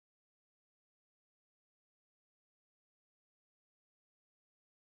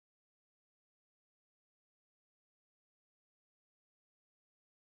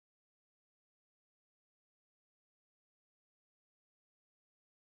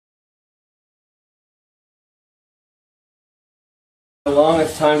Along,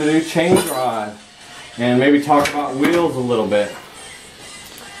 it's time to do chain drive and maybe talk about wheels a little bit.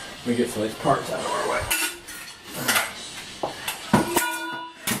 Let me get some of these parts out of our way.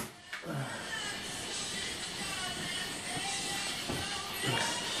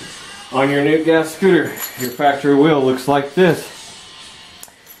 On your NUKE gas scooter, your factory wheel looks like this.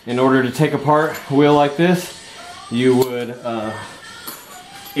 In order to take apart a wheel like this, you would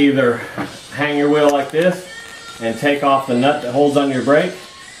either hang your wheel like this and take off the nut that holds on your brake.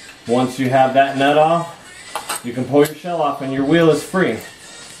 Once you have that nut off, you can pull your shell off and your wheel is free.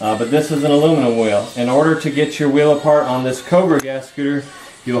 But this is an aluminum wheel. In order to get your wheel apart on this Cobra gas scooter,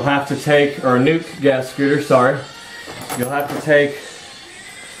 you'll have to take, or NUKE gas scooter, sorry, you'll have to take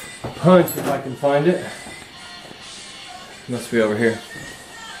a punch, if I can find it. Must be over here.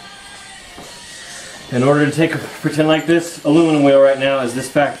 In order to take, pretend like this aluminum wheel right now is this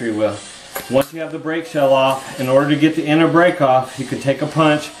factory wheel. Once you have the brake shell off, in order to get the inner brake off, you can take a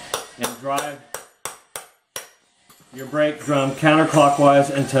punch and drive your brake drum counterclockwise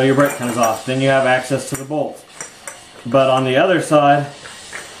until your brake comes off. Then you have access to the bolts. But on the other side,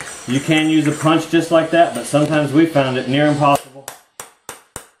 you can use a punch just like that, but sometimes we found it near impossible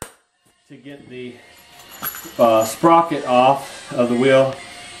to get the sprocket off of the wheel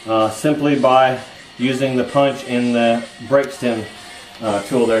simply by using the punch in the brake stem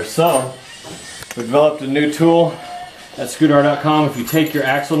tool there. So we developed a new tool at Scootr.com. If you take your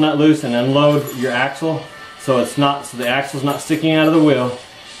axle nut loose and unload your axle so the axle's not sticking out of the wheel,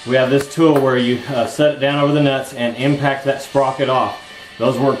 we have this tool where you set it down over the nuts and impact that sprocket off.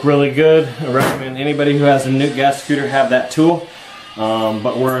 Those work really good. I recommend anybody who has a NUKE gas scooter have that tool.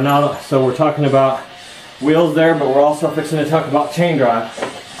 But we're talking about wheels there, but we're also fixing to talk about chain drive.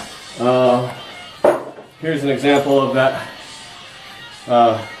 Here's an example of that,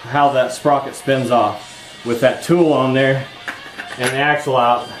 how that sprocket spins off. With that tool on there and the axle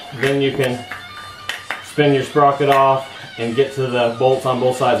out, then you can spin your sprocket off and get to the bolts on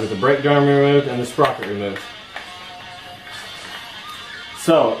both sides with the brake drum removed and the sprocket removed.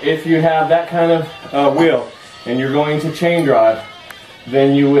 So if you have that kind of wheel and you're going to chain drive,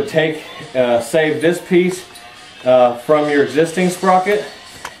 then you would save this piece from your existing sprocket,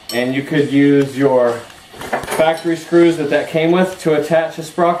 and you could use your factory screws that came with to attach a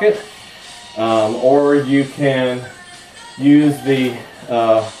sprocket, or you can use the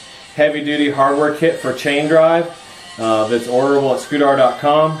heavy-duty hardware kit for chain drive that's orderable at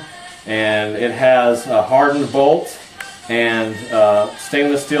Scootr.com, and it has hardened bolts and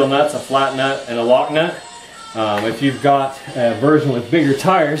stainless steel nuts, a flat nut and a lock nut. If you've got a version with bigger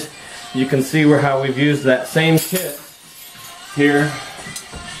tires, you can see how we've used that same kit here.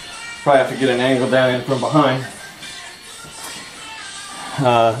 Probably have to get an angle down in from behind.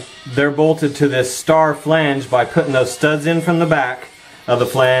 They're bolted to this star flange by putting those studs in from the back of the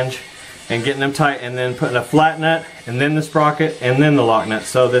flange and getting them tight, and then putting a flat nut and then the sprocket and then the lock nut.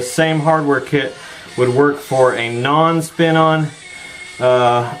 So this same hardware kit would work for a non-spin-on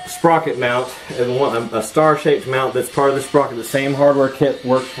sprocket mount, and a star-shaped mount that's part of the sprocket. The same hardware kit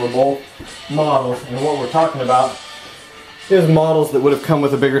works for both models, and what we're talking about is models that would have come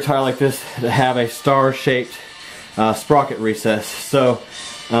with a bigger tire like this that have a star-shaped sprocket recess. So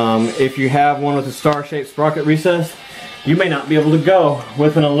if you have one with a star-shaped sprocket recess, you may not be able to go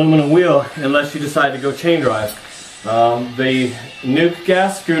with an aluminum wheel unless you decide to go chain drive. The NUKE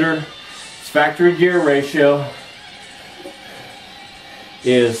gas scooter factory gear ratio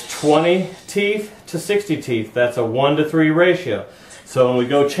is 20 teeth to 60 teeth. That's a 1:3 ratio. So when we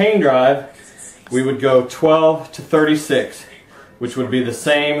go chain drive, we would go 12 to 36, which would be the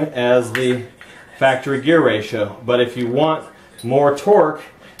same as the factory gear ratio. But if you want more torque,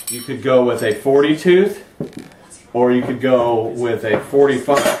 you could go with a 40 tooth, or you could go with a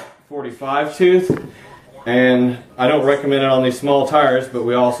 45 tooth. And I don't recommend it on these small tires, but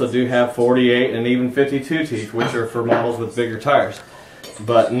we also do have 48 and even 52 teeth, which are for models with bigger tires.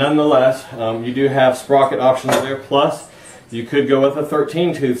 But nonetheless, you do have sprocket options there. Plus, you could go with a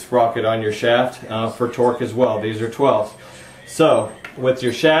 13 tooth sprocket on your shaft for torque as well. These are 12s. So with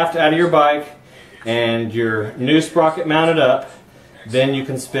your shaft out of your bike and your new sprocket mounted up, then you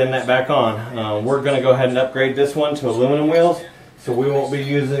can spin that back on. We're going to go ahead and upgrade this one to aluminum wheels, so we won't be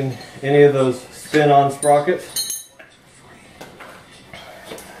using any of those spin-on sprockets.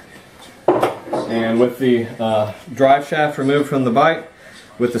 And with the drive shaft removed from the bike,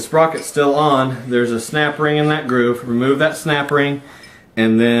 with the sprocket still on, there's a snap ring in that groove. Remove that snap ring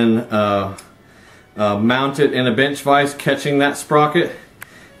and then mount it in a bench vise catching that sprocket,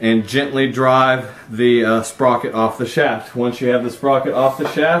 and gently drive the sprocket off the shaft. Once you have the sprocket off the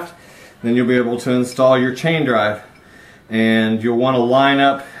shaft, then you'll be able to install your chain drive. and you'll want to line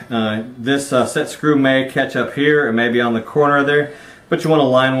up. This set screw may catch up here, it may be on the corner there, but you want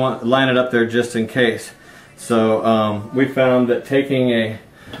to line it up there just in case. So we found that taking a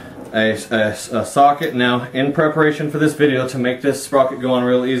socket, now in preparation for this video to make this sprocket go on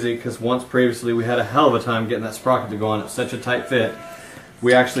real easy, because once previously we had a hell of a time getting that sprocket to go on. It's such a tight fit.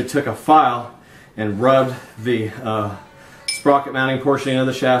 We actually took a file and rubbed the sprocket mounting portion of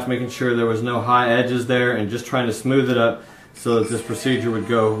the shaft, making sure there was no high edges there, and just trying to smooth it up so that this procedure would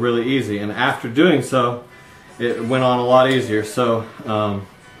go really easy. And after doing so, it went on a lot easier. So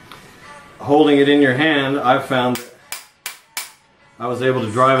holding it in your hand, I've found that I was able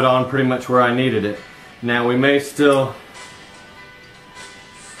to drive it on pretty much where I needed it. Now we may still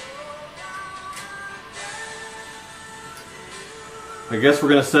I guess we're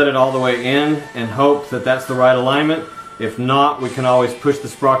going to set it all the way in and hope that that's the right alignment. If not, we can always push the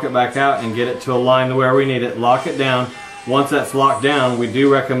sprocket back out and get it to align to where we need it, lock it down. Once that's locked down, we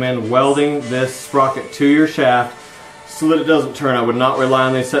do recommend welding this sprocket to your shaft so that it doesn't turn. I would not rely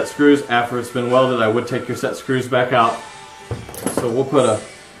on these set screws. After it's been welded, I would take your set screws back out. So we'll put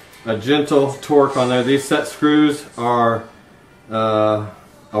a gentle torque on there. These set screws are a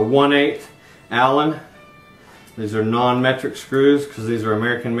 1/8 Allen. These are non-metric screws because these are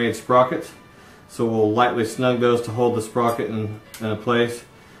American made sprockets. So we'll lightly snug those to hold the sprocket in place.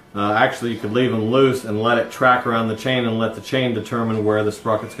 Actually, you could leave them loose and let it track around the chain and let the chain determine where the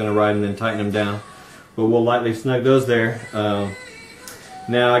sprocket's going to ride and then tighten them down. But we'll lightly snug those there.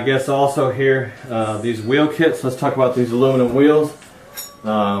 Now I guess also here, these wheel kits, let's talk about these aluminum wheels.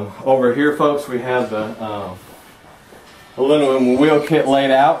 Over here, folks, we have the aluminum wheel kit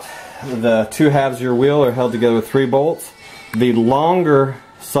laid out. The two halves of your wheel are held together with 3 bolts. The longer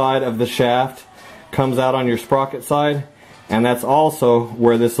side of the shaft comes out on your sprocket side, and that's also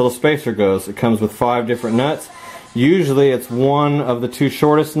where this little spacer goes. It comes with 5 different nuts. Usually it's one of the 2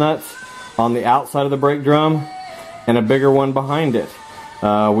 shortest nuts on the outside of the brake drum and a bigger one behind it.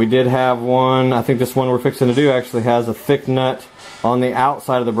 We did have one, I think this one we're fixing to do actually has a thick nut on the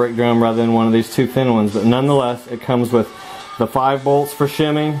outside of the brake drum rather than one of these 2 thin ones, but nonetheless it comes with the 5 bolts for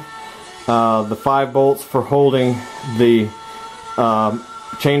shimming, the 5 bolts for holding the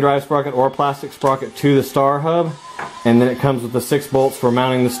chain drive sprocket or plastic sprocket to the star hub, and then it comes with the 6 bolts for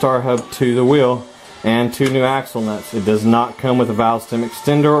mounting the star hub to the wheel, and 2 new axle nuts. It does not come with a valve stem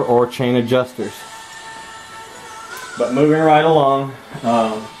extender or chain adjusters. But moving right along,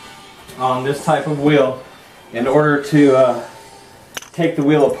 on this type of wheel, in order to take the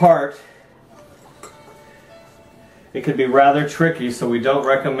wheel apart, it could be rather tricky, so we don't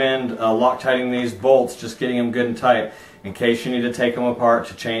recommend Loctiting these bolts, just getting them good and tight in case you need to take them apart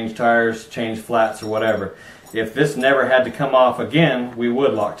to change tires, change flats, or whatever. If this never had to come off again, we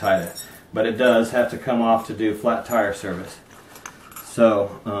would Loctite it, but it does have to come off to do flat tire service.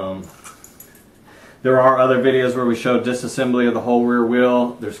 So there are other videos where we show disassembly of the whole rear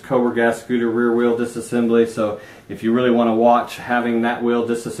wheel. There's Cobra gas scooter rear wheel disassembly, so if you really want to watch having that wheel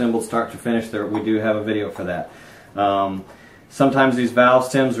disassembled start to finish, there we do have a video for that. Sometimes these valve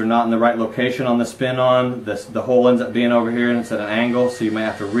stems are not in the right location on the spin-on. The hole ends up being over here and it's at an angle, so you may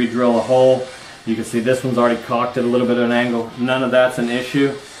have to re-drill a hole. You can see this one's already cocked at a little bit of an angle. None of that's an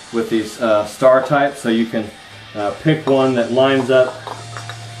issue with these star types, so you can pick one that lines up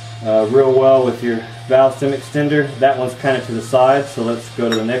real well with your valve stem extender. That one's kind of to the side, so let's go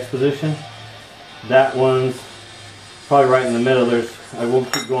to the next position. That one's probably right in the middle. I will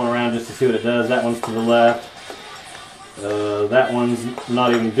keep going around just to see what it does. That one's to the left. That one's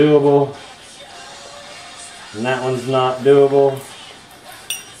not even doable. And that one's not doable.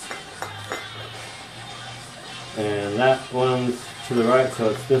 And that one's to the right,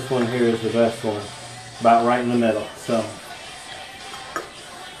 so it's this one here is the best one. About right in the middle. So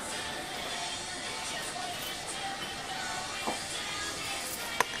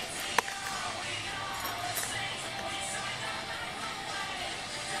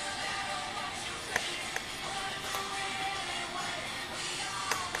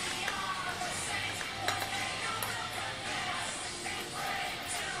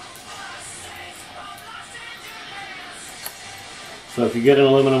So if you get an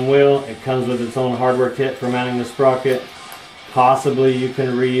aluminum wheel, it comes with its own hardware kit for mounting the sprocket. Possibly you can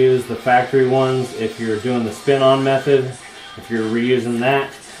reuse the factory ones if you're doing the spin-on method, if you're reusing that.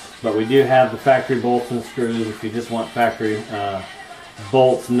 But we do have the factory bolts and screws if you just want factory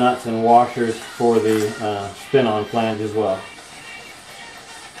bolts, nuts, and washers for the spin-on flange as well.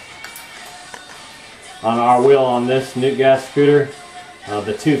 On our wheel on this NUKE gas scooter,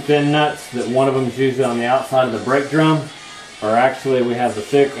 the 2 thin nuts, that one of them is usually on the outside of the brake drum, or actually we have the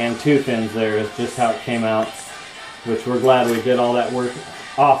thick and 2 thins there, is just how it came out which we're glad we did all that work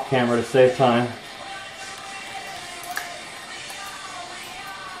off camera to save time.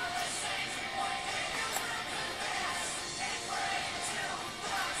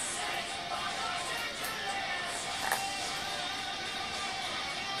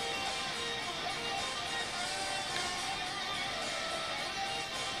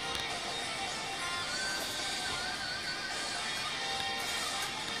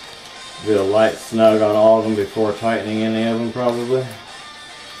 Get a light snug on all of them before tightening any of them probably.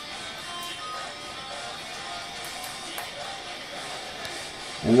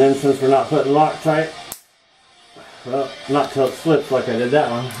 And then since we're not putting Loctite, well, not till it slips like I did that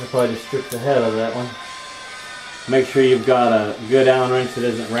one, I'll probably just strip the head of that one. Make sure you've got a good Allen wrench that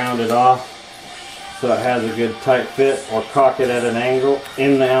isn't rounded off so it has a good tight fit, or cock it at an angle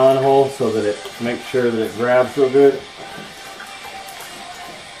in the Allen hole so that it makes sure that it grabs real good.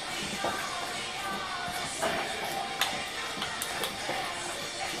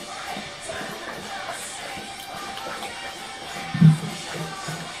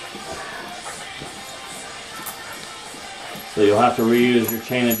 So you'll have to reuse your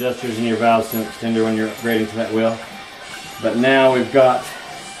chain adjusters and your valve extender when you're upgrading to that wheel. But now we've got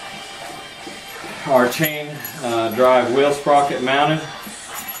our chain drive wheel sprocket mounted,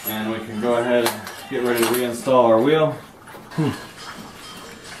 and we can go ahead and get ready to reinstall our wheel.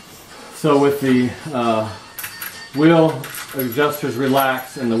 So with the wheel adjusters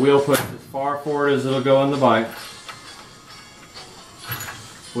relaxed and the wheel pushed as far forward as it'll go in the bike,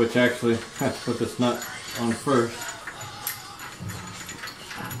 which actually, I have to put this nut on first,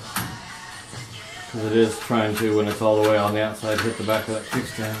 because it is trying to, when it's all the way on the outside, hit the back of that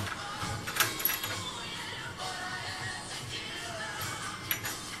kickstand.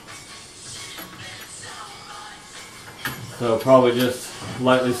 So probably just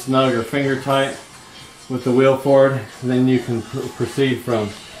lightly snug or finger tight with the wheel forward, and then you can proceed from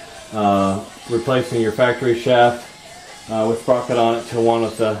replacing your factory shaft with sprocket on it to one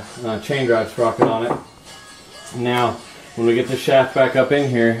with the chain drive sprocket on it. Now when we get the shaft back up in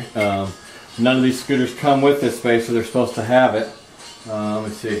here, none of these scooters come with this spacer. They're supposed to have it. Let me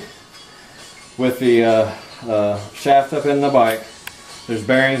see. With the shaft up in the bike, there's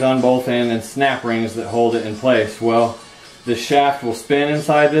bearings on both ends and snap rings that hold it in place. Well, the shaft will spin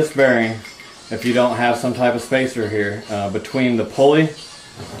inside this bearing if you don't have some type of spacer here between the pulley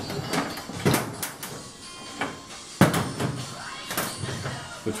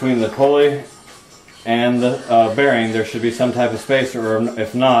and the bearing. There should be some type of spacer, or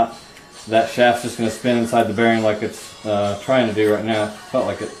if not, that shaft's just going to spin inside the bearing like it's trying to do right now. Felt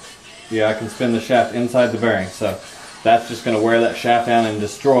like it. Yeah, I can spin the shaft inside the bearing. So that's just going to wear that shaft down and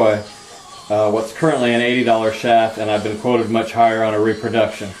destroy what's currently an $80 shaft, and I've been quoted much higher on a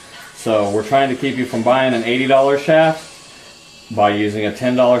reproduction. So we're trying to keep you from buying an $80 shaft by using a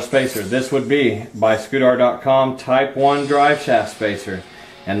 $10 spacer. This would be by Scootr.com Type 1 drive shaft spacer,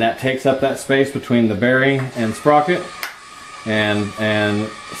 and that takes up that space between the bearing and sprocket, and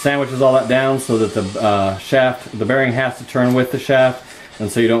sandwiches all that down so that the bearing has to turn with the shaft, and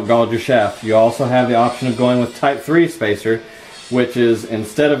so you don't gouge your shaft. You also have the option of going with Type 3 spacer, which is,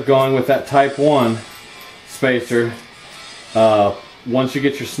 instead of going with that Type 1 spacer, once you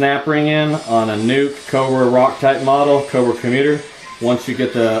get your snap ring in on a NUKE Cobra rock type model, Cobra commuter, once you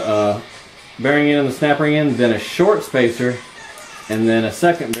get the bearing in and the snap ring in, then a short spacer, and then a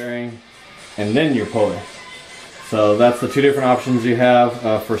second bearing, and then your pulley. So that's the two different options you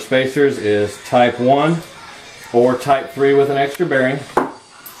have for spacers, is Type 1 or Type 3 with an extra bearing.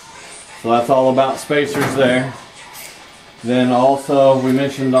 So that's all about spacers there. Then also, we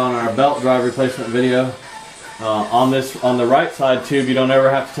mentioned on our belt drive replacement video, on the right side tube, you don't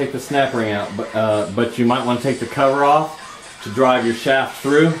ever have to take the snap ring out, but you might want to take the cover off to drive your shaft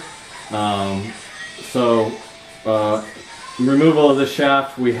through. Removal of this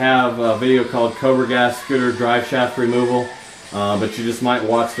shaft, we have a video called Cobra Gas Scooter Drive Shaft Removal, but you just might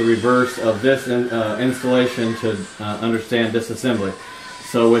watch the reverse of this installation to understand disassembly.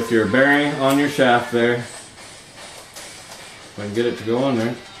 So with your bearing on your shaft there, if I can get it to go on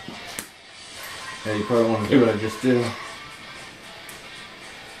there. Yeah, you probably want to do what I just did.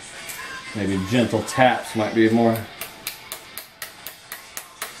 Maybe gentle taps might be more.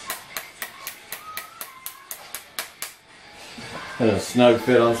 Had a snug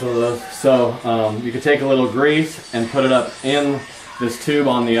fit on some of those. So you could take a little grease and put it up in this tube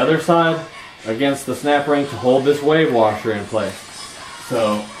on the other side against the snap ring to hold this wave washer in place.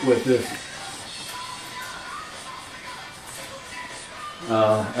 So with this,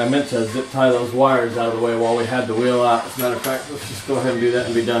 I meant to zip tie those wires out of the way while we had the wheel out. As a matter of fact, let's just go ahead and do that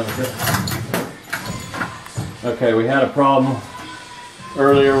and be done with it. Okay, we had a problem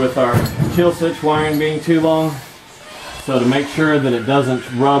earlier with our kill switch wiring being too long. So to make sure that it doesn't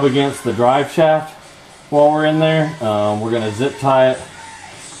rub against the drive shaft while we're in there, we're going to zip tie it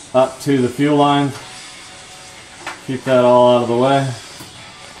up to the fuel line. Keep that all out of the way.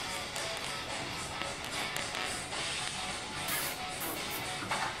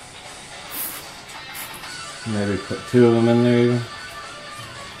 Maybe put 2 of them in there even.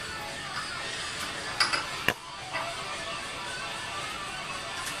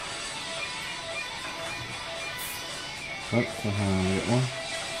 Oops, I'll get one.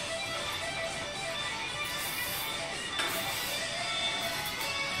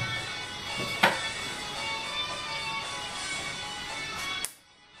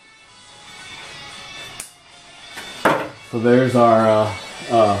 So there's our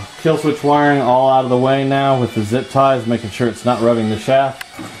kill switch wiring all out of the way now with the zip ties, making sure it's not rubbing the shaft.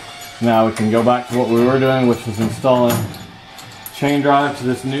 Now we can go back to what we were doing, which was installing chain drive to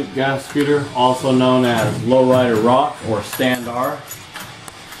this NUKE gas scooter, also known as lowrider rock or STANDR.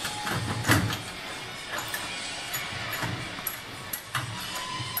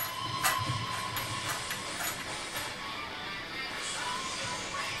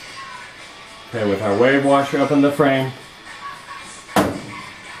 Okay, with our wave washer up in the frame,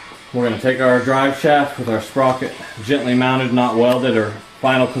 we're going to take our drive shaft with our sprocket gently mounted, not welded or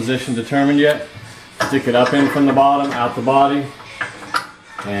final position determined yet. Stick it up in from the bottom, out the body,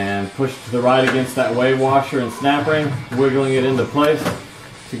 and push to the right against that wave washer and snap ring, wiggling it into place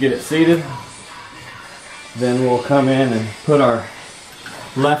to get it seated. Then we'll come in and put our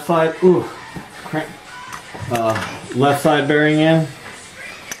left side, left side bearing in,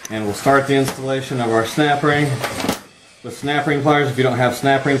 and we'll start the installation of our snap ring. With snap ring pliers, if you don't have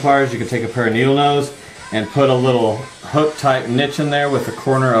snap ring pliers, you can take a pair of needle nose and put a little hook type niche in there with the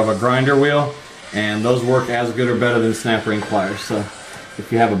corner of a grinder wheel, and those work as good or better than snap ring pliers. So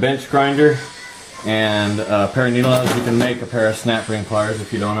if you have a bench grinder and a pair of needle nose, you can make a pair of snap ring pliers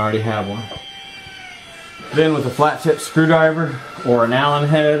if you don't already have one. Then with a flat tip screwdriver or an Allen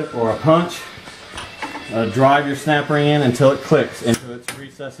head or a punch, drive your snap ring in until it clicks into its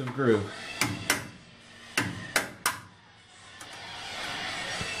recessive groove.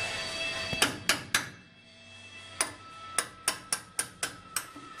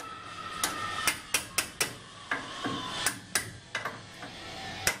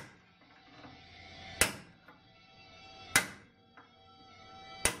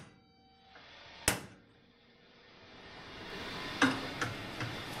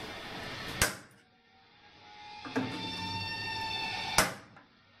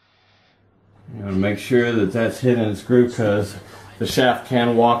 You want to make sure that that's hitting its groove, because the shaft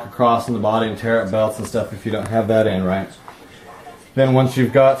can walk across in the body and tear up belts and stuff if you don't have that in right. Then once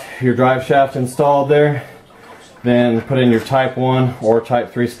you've got your drive shaft installed there, then put in your type 1 or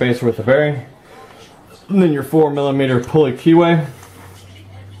type 3 spacer with the bearing, and then your 4mm pulley keyway.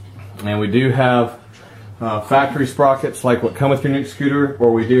 And we do have factory sprockets like what come with your NUKE scooter,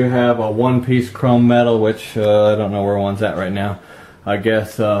 or we do have a one-piece chrome metal, which I don't know where one's at right now. I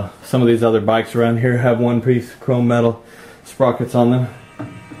guess some of these other bikes around here have one-piece chrome metal sprockets on them.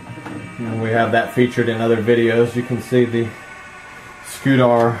 And we have that featured in other videos. You can see the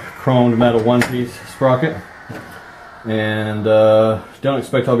Scootr chromed metal one-piece sprocket. And don't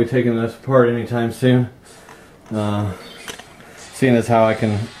expect I'll be taking this apart anytime soon. Seeing as how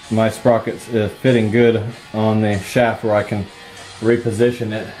my sprocket's fitting good on the shaft where I can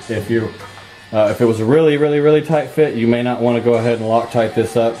reposition it. If it was a really tight fit, you may not want to go ahead and Loctite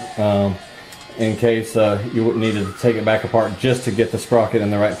this up in case you needed to take it back apart just to get the sprocket in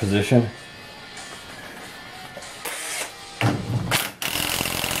the right position.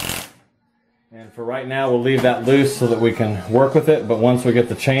 And for right now, we'll leave that loose so that we can work with it, but once we get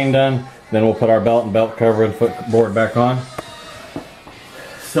the chain done, then we'll put our belt and belt cover and footboard back on.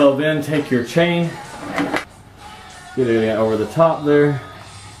 So then take your chain, get it over the top there.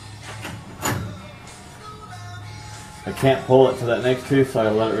 I can't pull it to that next tooth, so I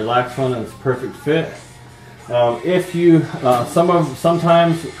let it relax on, and it's a perfect fit.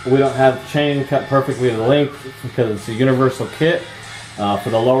 Sometimes we don't have the chain cut perfectly to the length because it's a universal kit. For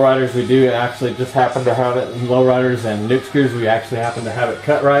the lowriders, we do actually just happen to have it. In lowriders and NUKE scooters, we actually happen to have it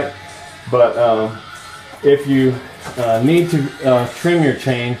cut right. But if you need to trim your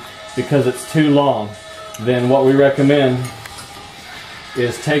chain because it's too long, then what we recommend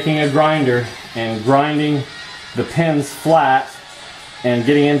is taking a grinder and grinding the pins flat and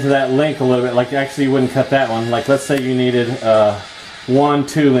getting into that link a little bit. Like, actually you wouldn't cut that one. Like, let's say you needed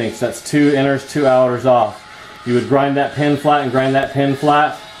 1-2 links. That's 2 inners, 2 outers off. You would grind that pin flat and grind that pin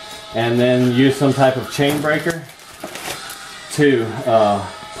flat, and then use some type of chain breaker to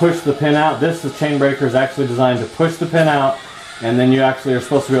push the pin out. This chain breaker is actually designed to push the pin out, and then you actually are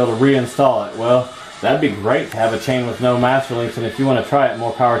supposed to be able to reinstall it. Well, that'd be great to have a chain with no master links, and if you want to try it,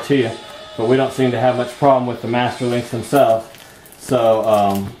 more power to you. But we don't seem to have much problem with the master links themselves.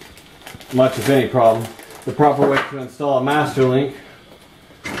 So, much if any problem. The proper way to install a master link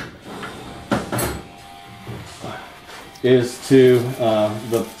is to,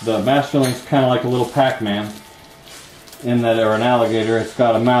 the master link's kind of like a little Pac-Man, in that, or an alligator. It's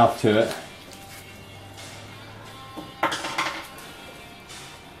got a mouth to it.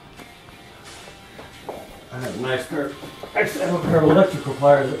 I have a nice pair. Actually, I have a pair of electrical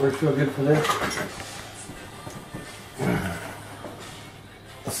pliers that work real good for this.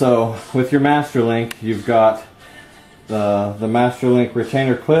 So, with your master link, you've got the master link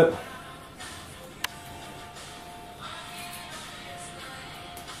retainer clip.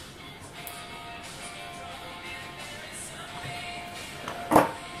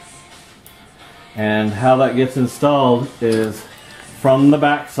 And how that gets installed is from the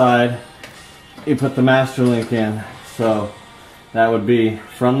back side, you put the master link in. So that would be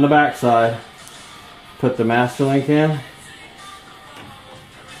from the back side, put the master link in,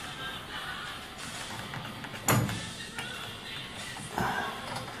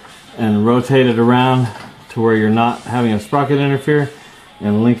 and rotate it around to where you're not having a sprocket interfere,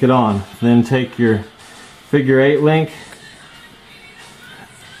 and link it on. Then take your figure 8 link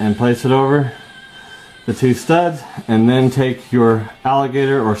and place it over the 2 studs, and then take your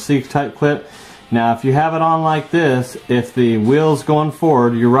alligator or Seek type clip. Now if you have it on like this, if the wheel's going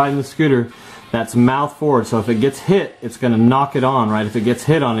forward, you're riding the scooter, that's mouth forward, so if it gets hit, it's going to knock it on, right? If it gets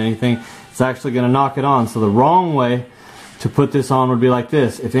hit on anything, it's actually going to knock it on. So the wrong way to put this on would be like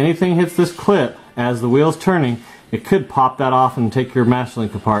this. If anything hits this clip as the wheel's turning, it could pop that off and take your master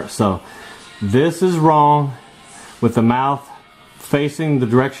link apart. So this is wrong with the mouth facing the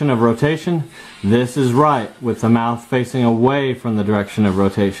direction of rotation. This is right with the mouth facing away from the direction of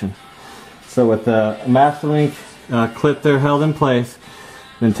rotation. So with the master link clip there held in place,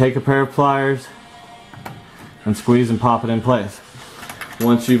 then take a pair of pliers and squeeze and pop it in place.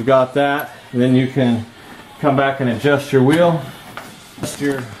 Once you've got that, then you can come back and adjust your wheel. Adjust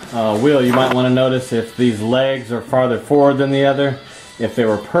your wheel, you might want to notice if these legs are farther forward than the other. If they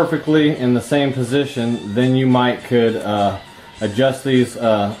were perfectly in the same position, then you could adjust these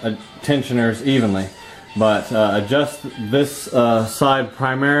tensioners evenly. But adjust this side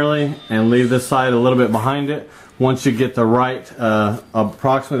primarily and leave this side a little bit behind it. Once you get the right,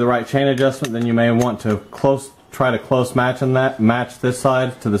 approximately the right chain adjustment, then you may want to try to close match this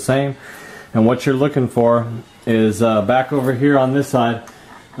side to the same. And what you're looking for is back over here on this side.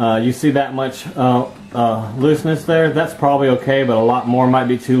 You see that much looseness there? That's probably okay, but a lot more might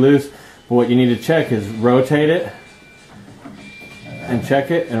be too loose. But what you need to check is rotate it and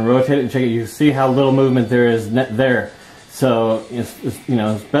check it, and rotate it and check it. You see how little movement there is there. So it's, you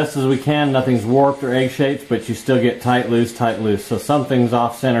know, as best as we can, nothing's warped or egg-shaped, but you still get tight, loose, tight, loose. So something's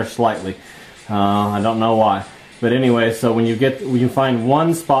off center slightly. I don't know why. But anyway, so when you find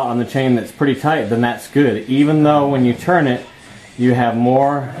one spot on the chain that's pretty tight, then that's good. Even though when you turn it, you have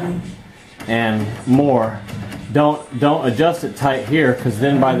more and more. Don't adjust it tight here, because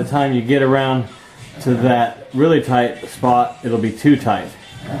then by the time you get around to that really tight spot, it'll be too tight,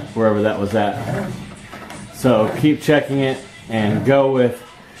 wherever that was at. So keep checking it and go with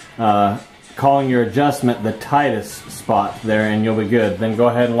calling your adjustment the tightest spot there, and you'll be good. Then go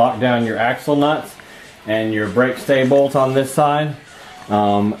ahead and lock down your axle nuts and your brake stay bolt on this side.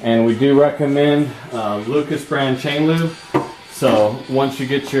 And we do recommend Lucas brand chain lube. So once you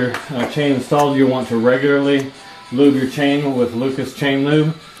get your chain installed, you want to regularly lube your chain with Lucas chain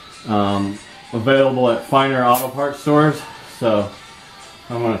lube. Available at finer auto parts stores. So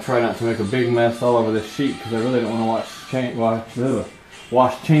I'm going to try not to make a big mess all over this sheet, because I really don't want to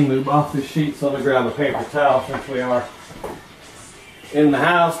wash chain lube off this sheet. So I'm going to grab a paper towel since we are in the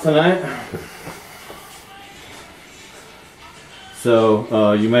house tonight.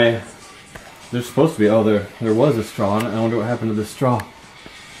 So you may, there's supposed to be, oh there was a straw in it. I wonder what happened to this straw.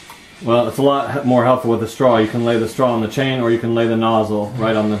 Well, it's a lot more helpful with a straw. You can lay the straw on the chain, or you can lay the nozzle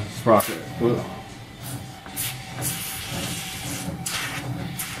right on the sprocket. Ooh.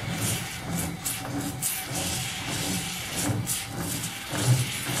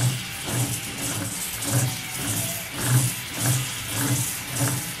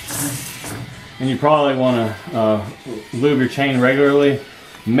 And you probably want to lube your chain regularly.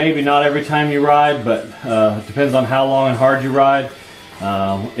 Maybe not every time you ride, but it depends on how long and hard you ride.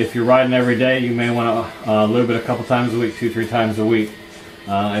 If you're riding every day, you may want to lube it a couple times a week, 2-3 times a week.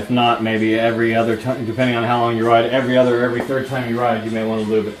 If not, maybe every other time, depending on how long you ride, every other or every third time you ride, you may want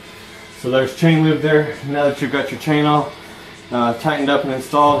to lube it. So there's chain lube there. Now that you've got your chain all tightened up and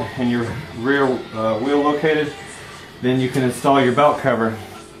installed and your rear wheel located, then you can install your belt cover.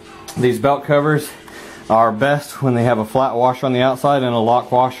 These belt covers are best when they have a flat washer on the outside and a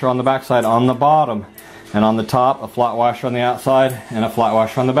lock washer on the backside on the bottom. And on the top, a flat washer on the outside and a flat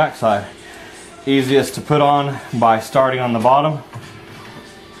washer on the backside. Easiest to put on by starting on the bottom.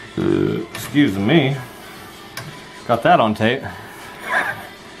 Excuse me. Got that on tape.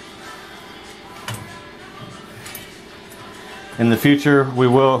 In the future, we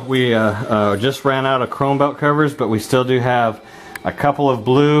just ran out of chrome belt covers, but we still do have a couple of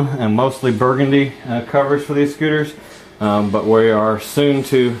blue and mostly burgundy covers for these scooters. But we are soon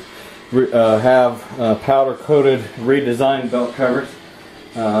to have powder coated redesigned belt covers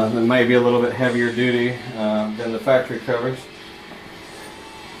that may be a little bit heavier duty than the factory covers.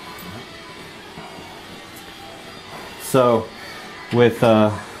 So with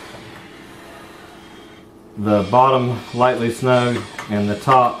the bottom lightly snug and the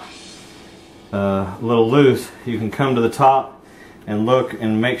top a little loose, you can come to the top and look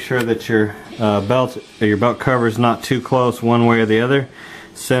and make sure that your belt cover is not too close one way or the other.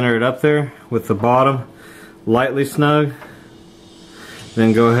 Center it up there with the bottom lightly snug.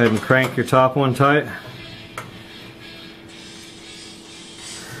 Then go ahead and crank your top one tight.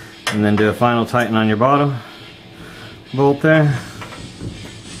 And then do a final tighten on your bottom bolt there.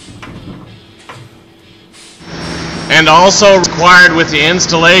 And also required with the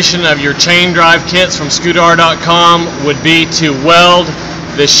installation of your chain drive kits from Scootr.com would be to weld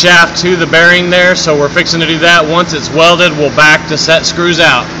the shaft to the bearing there. So we're fixing to do that. Once it's welded, we'll back the set screws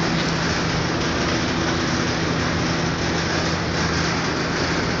out.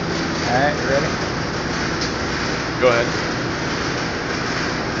 Alright, you ready? Go ahead.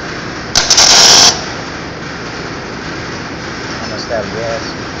 Almost out of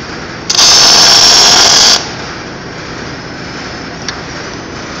gas.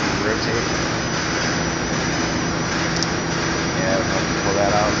 Rotate. Yeah, we'll have to pull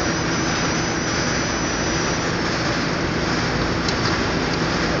that out.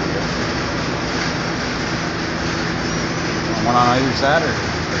 One on either side, or?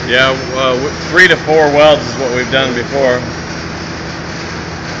 Yeah, 3 to 4 welds is what we've done before.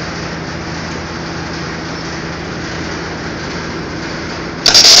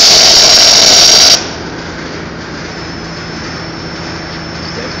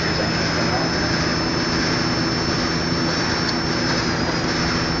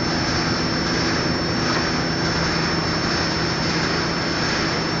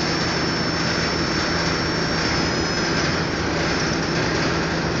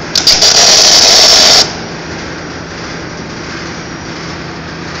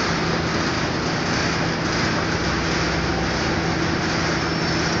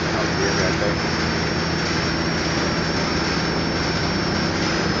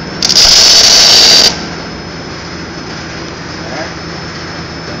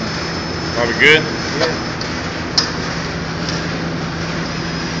 Probably good.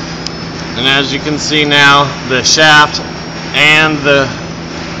 And as you can see now, the shaft and the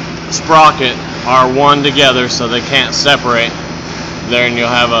sprocket are one together, so they can't separate. There, and you'll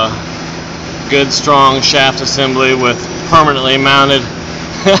have a good strong shaft assembly with permanently mounted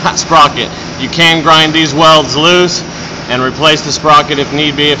sprocket. You can grind these welds loose and replace the sprocket if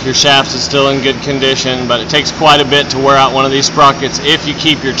need be, if your shaft is still in good condition, but it takes quite a bit to wear out one of these sprockets if you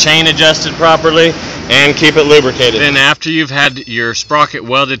keep your chain adjusted properly and keep it lubricated. Then after you've had your sprocket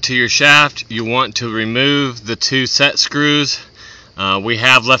welded to your shaft, you want to remove the 2 set screws. We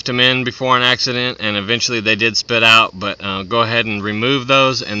have left them in before an accident and eventually they did spit out, but go ahead and remove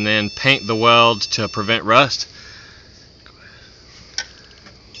those and then paint the weld to prevent rust.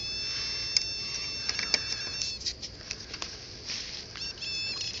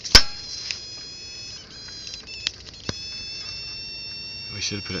 We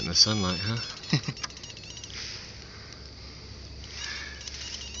should have put it in the sunlight, huh?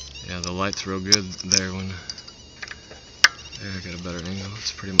 Yeah, the light's real good there when... There, I got a better angle.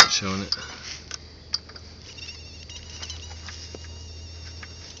 It's pretty much showing it.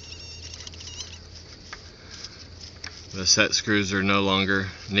 The set screws are no longer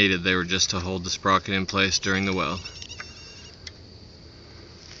needed. They were just to hold the sprocket in place during the weld.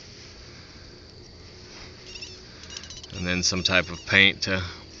 And then some type of paint to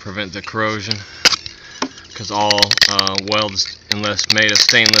prevent the corrosion, because all welds, unless made of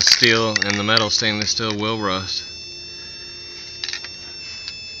stainless steel, and the metal stainless steel, will rust.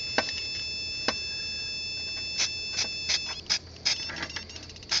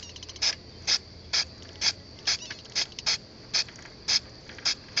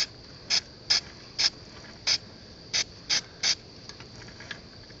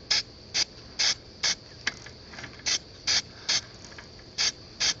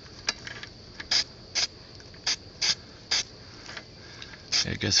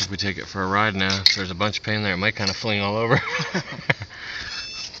 I guess if we take it for a ride now, if there's a bunch of pain there, it might kind of fling all over.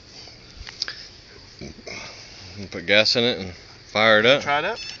 Put gas in it and fire it up. Try it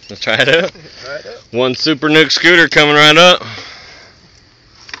up. Let's try it out. Try it up. One Super NUKE scooter coming right up.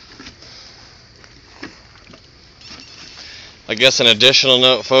 I guess an additional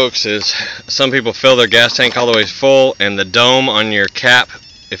note, folks, is some people fill their gas tank all the way full, and the dome on your cap,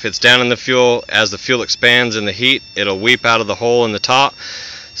 if it's down in the fuel, as the fuel expands in the heat, it'll weep out of the hole in the top.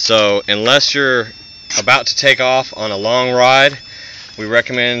 So unless you're about to take off on a long ride, we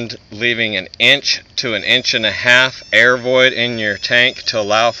recommend leaving 1 inch to 1.5 inches air void in your tank to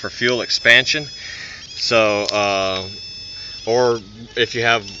allow for fuel expansion. So, or if you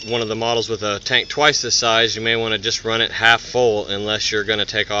have one of the models with a tank twice this size, you may want to just run it half full unless you're going to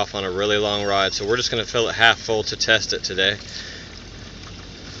take off on a really long ride. So we're just going to fill it half full to test it today.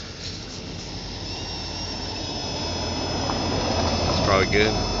 That's probably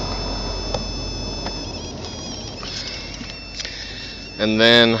good. And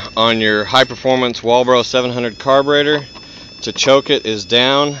then on your high performance Walbro 700 carburetor, to choke it is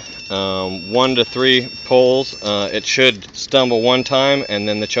down 1 to 3 pulls. It should stumble 1 time, and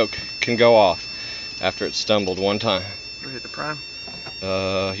then the choke can go off after it's stumbled 1 time. We hit the prime.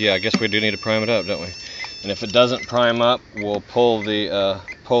 Yeah, I guess we do need to prime it up, don't we? And if it doesn't prime up, we'll pull the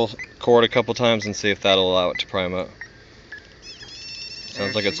pull cord a couple times and see if that'll allow it to prime up.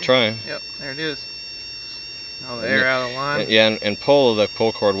 Sounds like it's trying. Yep, there it is. All the air out of the line. Yeah, and pull the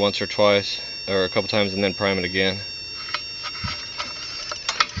pull cord once or twice, or a couple times, and then prime it again.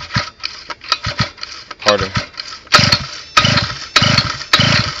 Harder.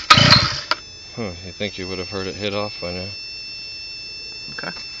 You think you would have heard it hit off by now? Okay.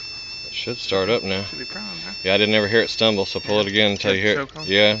 It should start up now. Should be primed, huh? Yeah, I didn't ever hear it stumble, so pull it again until you hear it.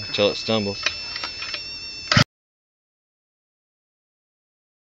 Yeah, until it stumbles.